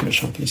algoritmer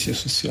som finns i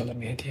sociala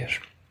medier.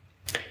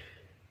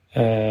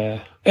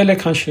 Eller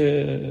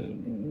kanske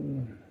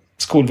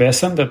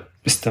skolväsendet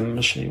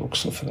bestämmer sig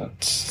också för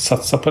att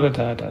satsa på det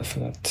där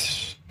därför att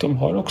de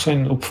har också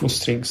en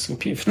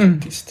uppfostringsuppgift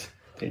faktiskt.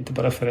 Det är inte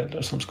bara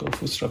föräldrar som ska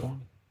uppfostra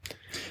barn.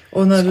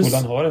 Och när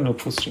skolan har en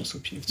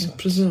uppfostringsuppgift. Så.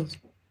 Precis.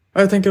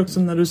 Och jag tänker också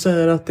när du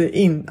säger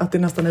att det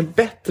nästan är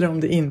bättre om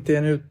det inte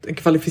är en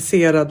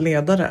kvalificerad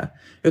ledare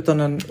utan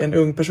en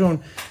ung person,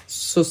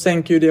 så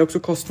sänker ju det också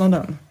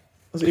kostnaden.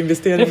 Alltså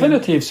investeringen.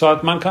 Definitivt, så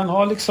att man kan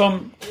ha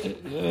liksom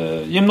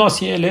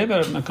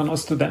gymnasieelever, man kan ha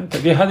studenter.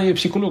 Vi hade ju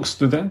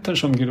psykologstudenter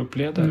som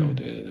gruppledare och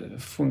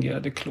det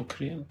fungerade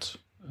klockrent.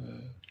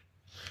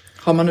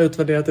 Har man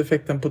utvärderat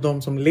effekten på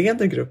de som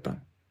leder gruppen?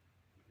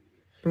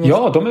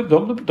 Ja,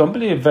 de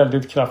blir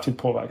väldigt kraftigt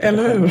påverkade.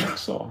 Eller hur?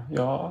 Också.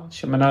 Ja,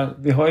 jag menar,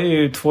 vi har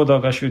ju 2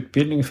 dagars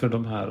utbildning för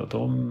de här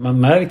och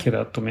man märker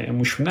att de är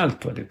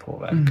emotionellt väldigt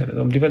påverkade.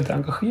 De blir väldigt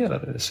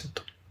engagerade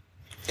dessutom.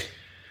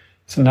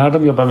 Så när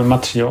de jobbar med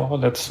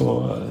materialet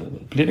så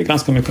blir det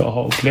ganska mycket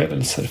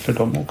aha-upplevelser för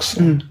dem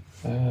också.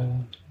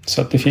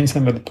 Så att det finns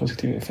en väldigt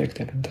positiv effekt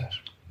även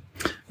där.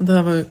 Det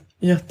här var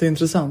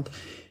jätteintressant.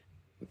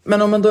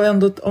 Men om man då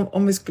ändå,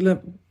 om vi skulle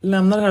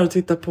lämna det här och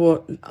titta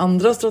på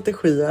andra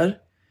strategier.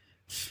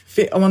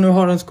 Om man nu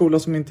har en skola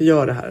som inte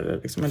gör det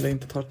här eller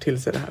inte tar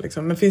till sig det här.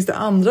 Liksom. Men finns det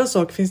andra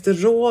saker, finns det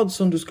råd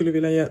som du skulle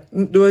vilja ge?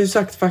 Du har ju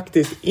sagt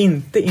faktiskt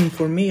inte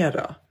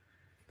informera.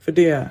 För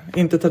det,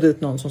 inte ta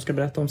dit någon som ska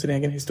berätta om sin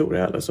egen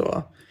historia eller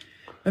så.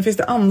 Men finns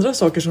det andra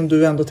saker som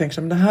du ändå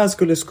tänker, men det här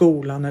skulle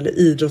skolan eller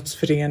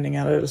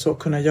idrottsföreningar eller så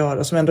kunna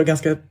göra, som ändå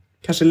ganska,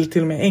 kanske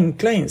till och med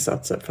enkla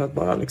insatser för att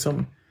bara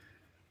liksom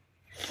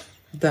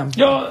dämpa?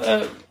 Ja,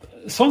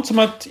 sånt som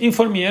att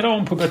informera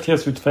om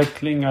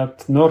pubertetsutveckling,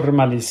 att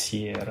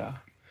normalisera.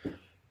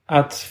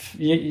 Att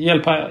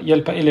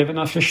hjälpa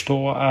eleverna att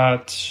förstå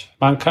att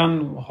man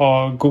kan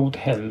ha god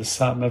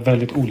hälsa med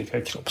väldigt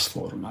olika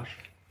kroppsformer.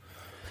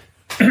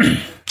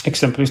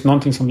 Exempelvis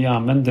någonting som vi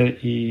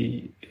använder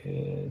i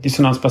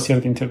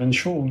dissonansbaserad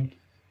intervention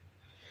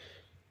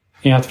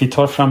är att vi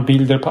tar fram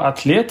bilder på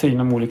atleter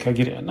inom olika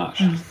grenar.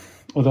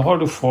 Och då har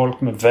du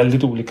folk med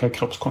väldigt olika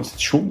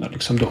kroppskonstitutioner.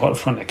 Liksom du har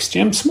från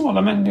extremt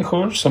smala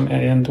människor som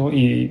är ändå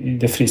i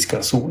det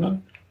friska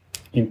zonen,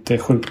 inte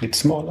sjukligt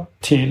smala,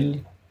 till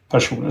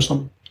personer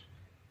som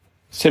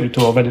ser ut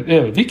att vara väldigt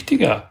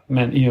överviktiga,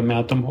 men i och med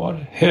att de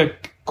har hög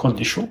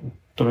kondition,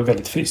 de är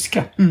väldigt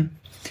friska.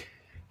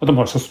 Och de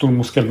har så stor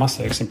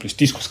muskelmassa, exempelvis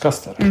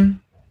diskoskastare.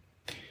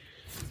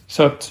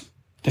 Så att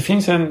det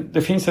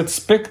finns ett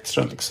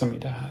spektrum liksom i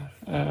det här.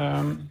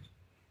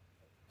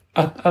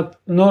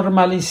 att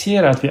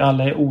normalisera att vi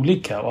alla är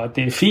olika och att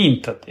det är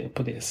fint att det är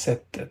på det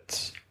sättet.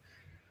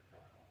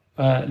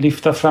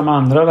 Lyfta fram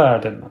andra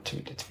värden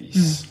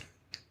naturligtvis.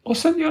 Och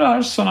sen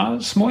göra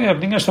sådana små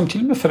övningar som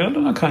till och med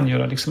föräldrarna kan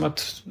göra. Liksom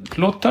att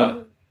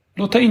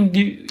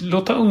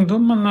låta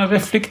ungdomarna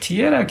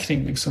reflektera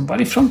kring liksom,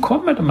 varifrån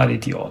kommer de här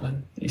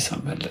idealen i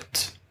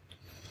samhället.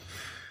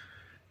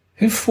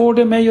 Hur får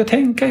det mig att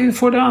tänka? Hur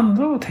får det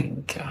andra att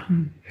tänka?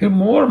 Hur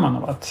mår man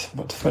av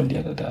att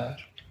följa det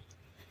där?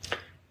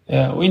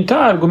 Och inte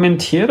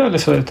argumentera eller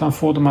så, utan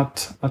få dem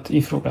att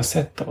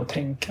ifrågasätta och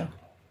tänka.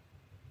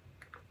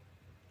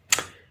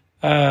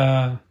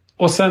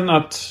 Och sen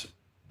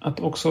att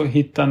också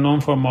hitta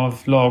någon form av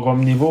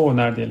lagom nivå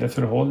när det gäller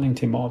förhållning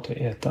till mat och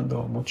ätande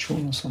och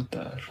motion och sånt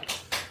där.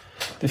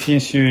 Det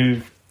finns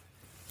ju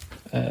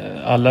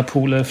alla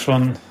poler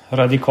från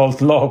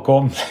radikalt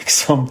lagom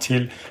liksom,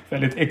 till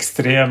väldigt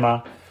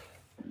extrema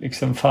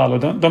liksom, fall.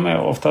 Och de är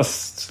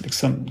oftast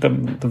liksom,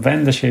 de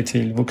vänder sig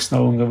till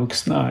vuxna och unga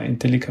vuxna,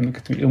 inte lika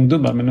mycket till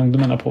ungdomar, men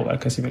ungdomarna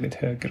påverkas i väldigt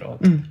hög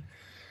grad.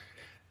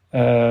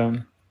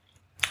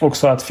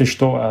 Också att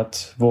förstå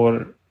att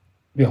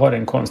vi har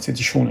en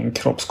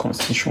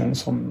kroppskonstitution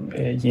som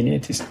är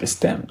genetiskt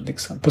bestämd.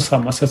 Liksom. På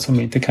samma sätt som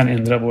vi inte kan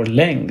ändra vår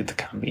längd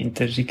kan vi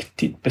inte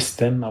riktigt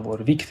bestämma vår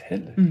vikt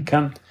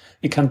heller.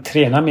 Vi kan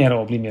träna mer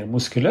och bli mer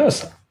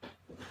muskulösa.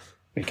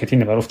 Vilket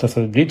innebär oftast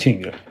att det blir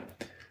tyngre.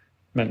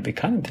 Men vi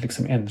kan inte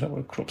liksom ändra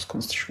vår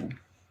kroppskonstitution.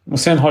 Och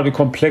sen har vi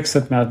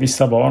komplexet med att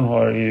vissa barn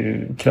har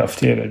ju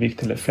kraftig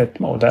övervikt eller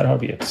fetma. Och där har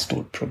vi ett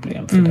stort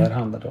problem. För där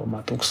handlar det om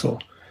att också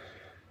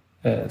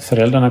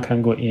föräldrarna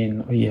kan gå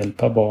in och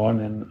hjälpa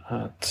barnen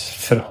att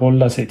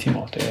förhålla sig till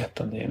mat och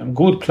ätande genom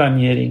god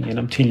planering,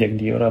 genom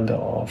tillgängliggörande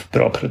av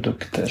bra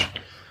produkter.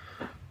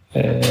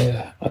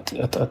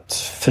 Att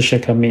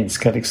försöka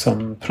minska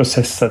liksom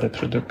processade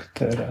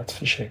produkter, att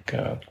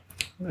försöka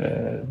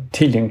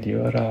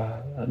tillgängliggöra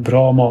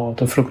bra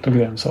mat och frukt och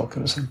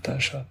grönsaker och sånt där,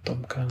 så att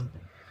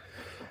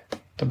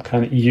de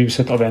kan i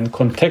ljuset av en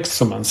kontext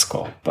som man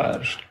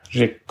skapar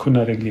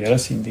kunna reglera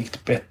sin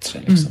vikt bättre.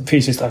 Liksom.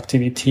 Fysisk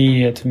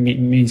aktivitet,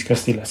 minska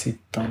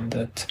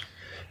stillasittandet,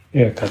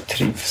 ökad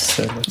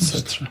trivsel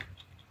etc.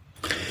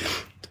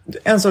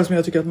 En sak som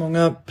jag tycker att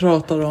många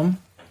pratar om,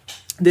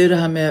 det är det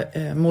här med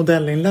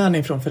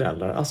modellinlärning från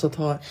föräldrar. Alltså att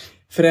ha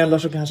föräldrar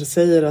som kanske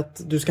säger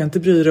att du ska inte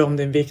bry dig om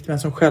din vikt, men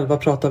som själva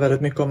pratar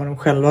väldigt mycket om vad de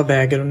själva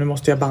väger, och nu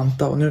måste jag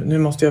banta och nu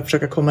måste jag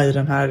försöka komma i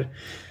det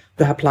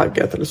här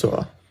plagget eller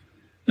så.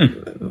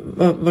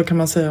 Vad kan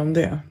man säga om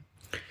det?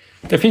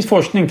 Det finns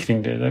forskning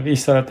kring det. Det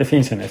visar att det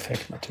finns en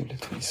effekt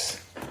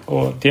naturligtvis.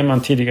 Och det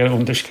man tidigare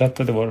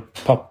underskattade var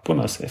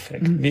pappornas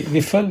effekt.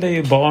 Vi följde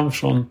ju barn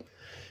från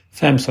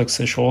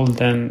 5-6 års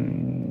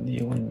åldern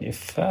i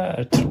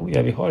ungefär, tror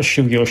jag. Vi har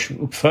 20 års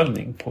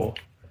uppföljning på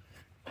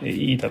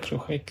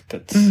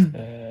IDA-projektet.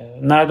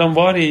 När de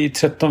var i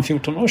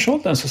 13-14 års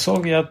åldern så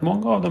såg jag att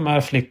många av de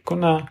här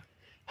flickorna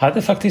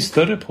hade faktiskt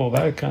större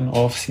påverkan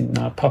av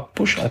sina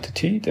pappors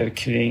attityder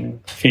kring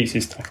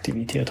fysisk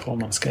aktivitet, vad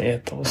man ska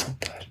äta och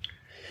sånt där.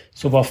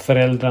 Så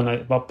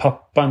vad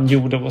pappan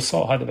gjorde och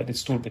sa hade väldigt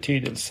stor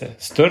betydelse.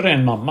 Större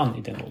än mamman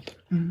i den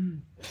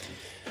åldern.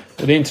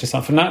 Och det är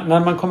intressant, för när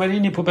man kommer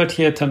in i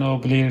puberteten och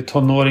blir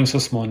tonåring så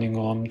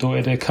småningom, då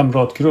är det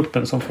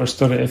kamratgruppen som får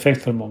större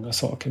effekt för många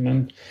saker.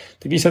 Men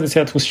det visade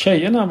sig att hos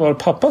tjejerna var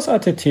pappas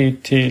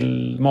attityd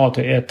till mat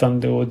och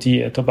ätande och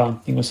diet och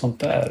bantning och sånt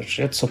där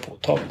rätt så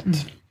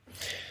påtagligt.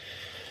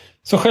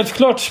 Så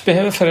självklart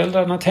behöver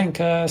föräldrarna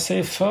tänka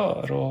sig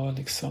för och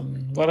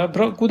liksom vara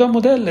goda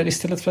modeller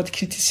istället för att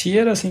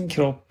kritisera sin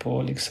kropp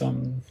och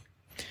liksom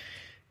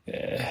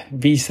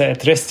visa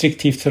ett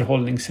restriktivt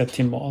förhållningssätt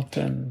till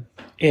maten.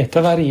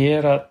 Äta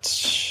varierat,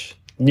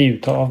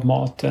 njuta av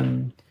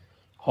maten,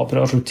 ha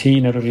bra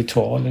rutiner och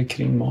ritualer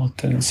kring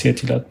maten. Se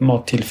till att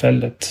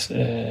mattillfället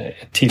är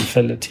ett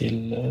tillfälle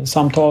till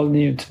samtal,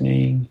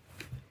 njutning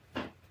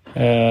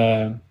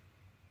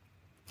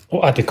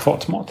och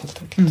adekvat mat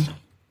helt enkelt.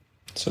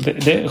 Så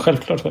det är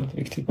självklart väldigt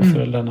viktigt vad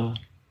föräldrarna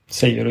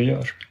säger och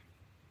gör.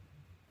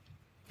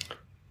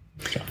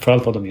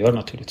 Framförallt vad de gör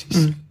naturligtvis.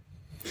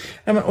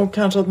 Ja, men, och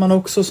kanske att man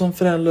också som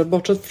förälder,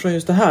 bortsett från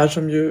just det här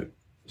som ju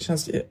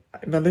känns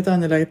väldigt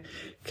angeläget,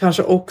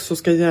 kanske också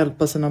ska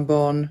hjälpa sina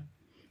barn.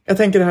 Jag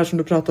tänker det här som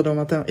du pratade om,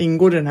 att det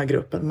ingår i den här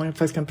gruppen. Man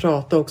faktiskt kan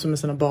prata också med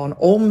sina barn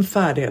om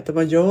färdigheter.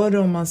 Vad gör du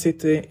om man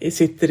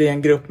sitter i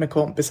en grupp med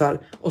kompisar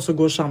och så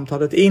går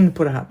samtalet in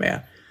på det här med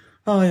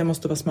jag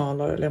måste vara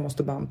smalare eller jag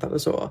måste banta eller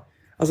så.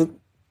 Alltså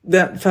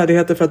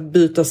färdigheter för att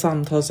byta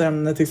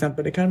samtalsämne till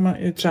exempel, det kan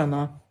man ju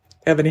träna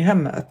även i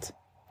hemmet.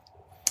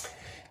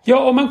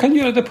 Ja, och man kan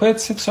göra det på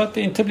ett sätt så att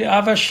det inte blir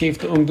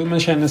aversivt och ungdomen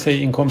känner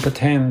sig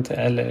inkompetent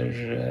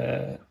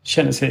eller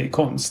känner sig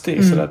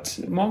konstig. För att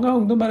många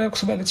ungdomar är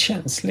också väldigt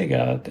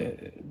känsliga.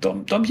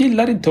 De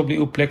gillar inte att bli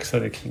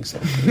uppläxade kring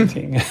saker och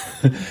ting.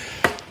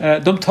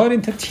 De tar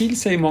inte till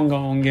sig många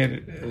gånger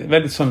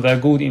väldigt sån där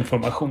god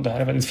information. Det här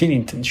är väldigt fin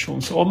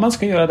intention. Så om man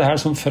ska göra det här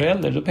som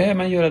förälder, då behöver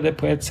man göra det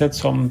på ett sätt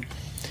som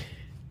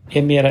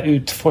är mera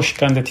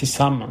utforskande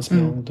tillsammans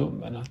med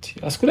ungdomen. Att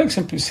jag skulle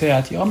exempelvis säga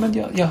att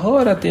jag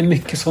hör att det är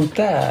mycket sånt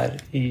där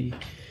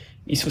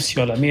i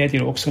sociala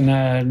medier. Också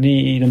när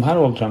ni i de här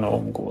åldrarna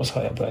omgås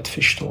har jag börjat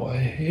förstå.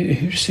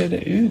 Hur ser det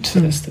ut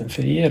förresten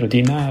för er och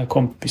dina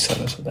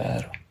kompisar och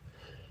sådär?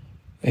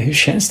 Hur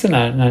känns det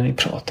när ni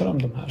pratar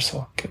om de här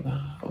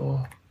sakerna? Och,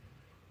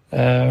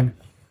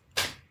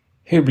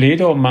 hur blir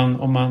det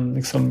om man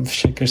liksom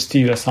försöker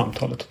styra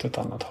samtalet åt ett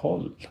annat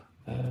håll?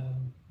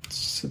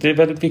 Så det är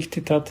väldigt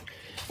viktigt att,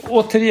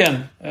 återigen,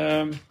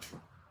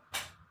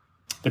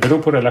 det beror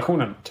på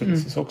relationen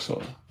naturligtvis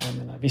också. Jag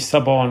menar,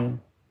 vissa barn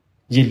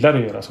gillar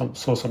att göra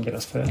så som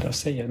deras föräldrar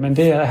säger. Men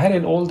det här är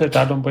en ålder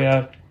där de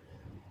börjar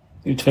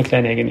utveckla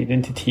en egen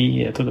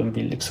identitet och de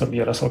vill liksom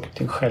göra saker och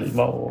ting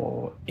själva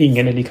och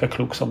ingen är lika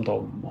klok som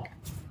dem. Och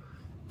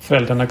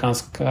föräldrarna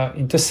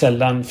inte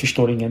sällan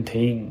förstår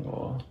ingenting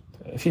och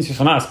det finns ju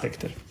sådana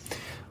aspekter.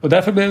 Och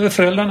därför behöver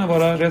föräldrarna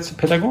vara rätt så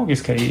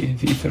pedagogiska i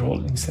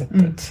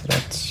förhållningssättet. För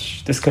att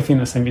det ska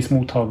finnas en viss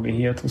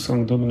mottaglighet hos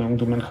ungdomen och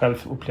ungdomen själv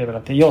upplever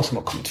att det är jag som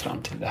har kommit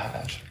fram till det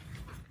här.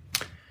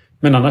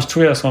 Men annars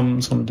tror jag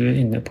som du är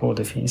inne på,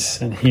 det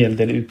finns en hel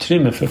del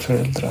utrymme för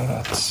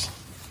föräldrar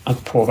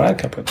att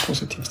påverka på ett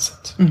positivt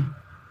sätt.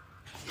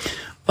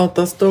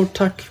 Atta, stort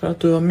tack för att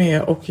du var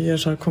med och ger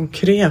så här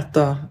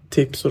konkreta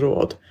tips och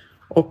råd.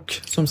 Och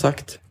som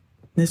sagt,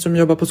 ni som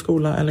jobbar på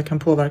skola eller kan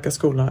påverka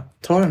skola,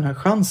 ta den här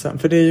chansen.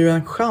 För det är ju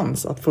en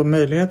chans att få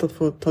möjlighet att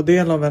få ta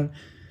del av en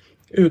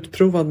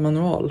utprovad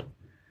manual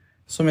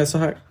som är så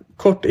här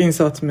kort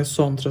insats med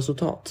sånt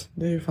resultat.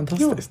 Det är ju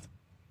fantastiskt.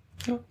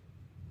 Ja.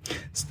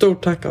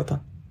 Stort tack, Atta.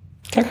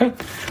 Tack.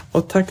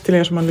 Och tack till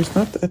er som har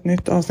lyssnat. Ett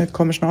nytt avsnitt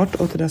kommer snart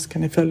och till dess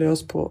kan ni följa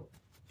oss på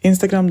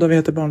Instagram där vi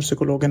heter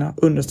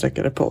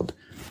barnpsykologerna_podd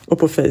och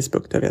på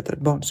Facebook där vi heter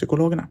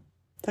Barnpsykologerna.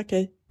 Tack,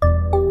 hej!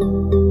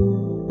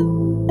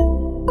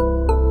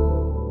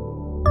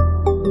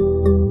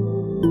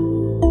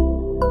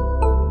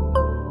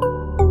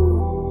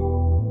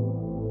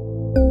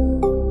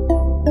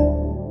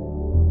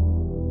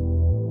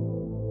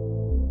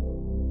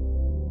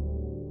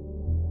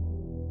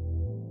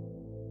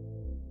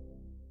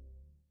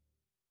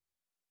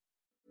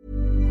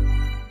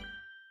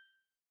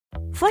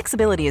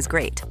 Flexibility is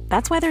great.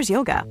 That's why there's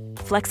yoga.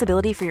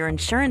 Flexibility for your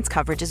insurance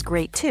coverage is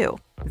great too.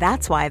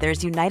 That's why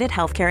there's United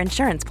Healthcare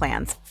Insurance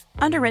Plans.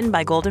 Underwritten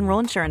by Golden Rule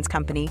Insurance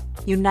Company,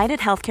 United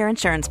Healthcare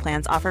Insurance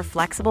Plans offer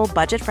flexible,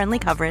 budget-friendly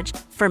coverage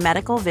for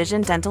medical,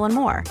 vision, dental, and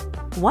more.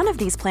 One of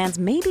these plans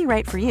may be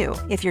right for you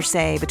if you're,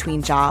 say,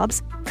 between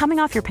jobs, coming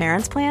off your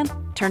parents' plan,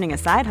 turning a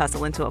side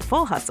hustle into a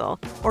full hustle,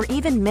 or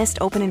even missed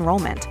open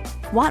enrollment.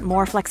 Want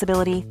more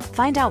flexibility?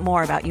 Find out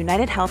more about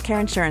United Healthcare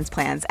Insurance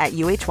Plans at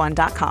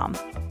uh1.com.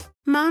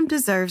 Mom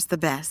deserves the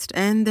best,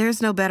 and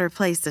there's no better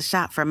place to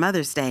shop for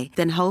Mother's Day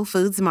than Whole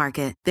Foods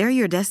Market. They're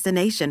your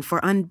destination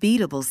for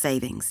unbeatable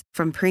savings,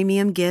 from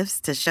premium gifts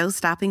to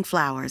show-stopping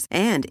flowers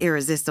and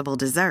irresistible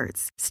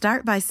desserts.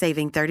 Start by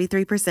saving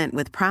 33%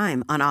 with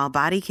Prime on all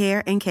body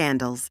care and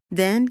candles.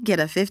 Then get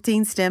a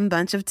 15-stem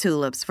bunch of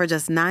tulips for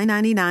just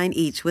 $9.99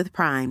 each with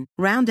Prime.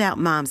 Round out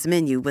Mom's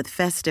menu with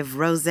festive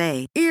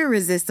rosé,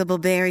 irresistible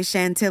berry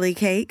chantilly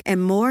cake,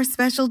 and more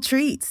special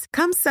treats.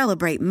 Come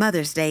celebrate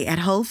Mother's Day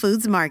at Whole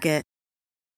Foods Market.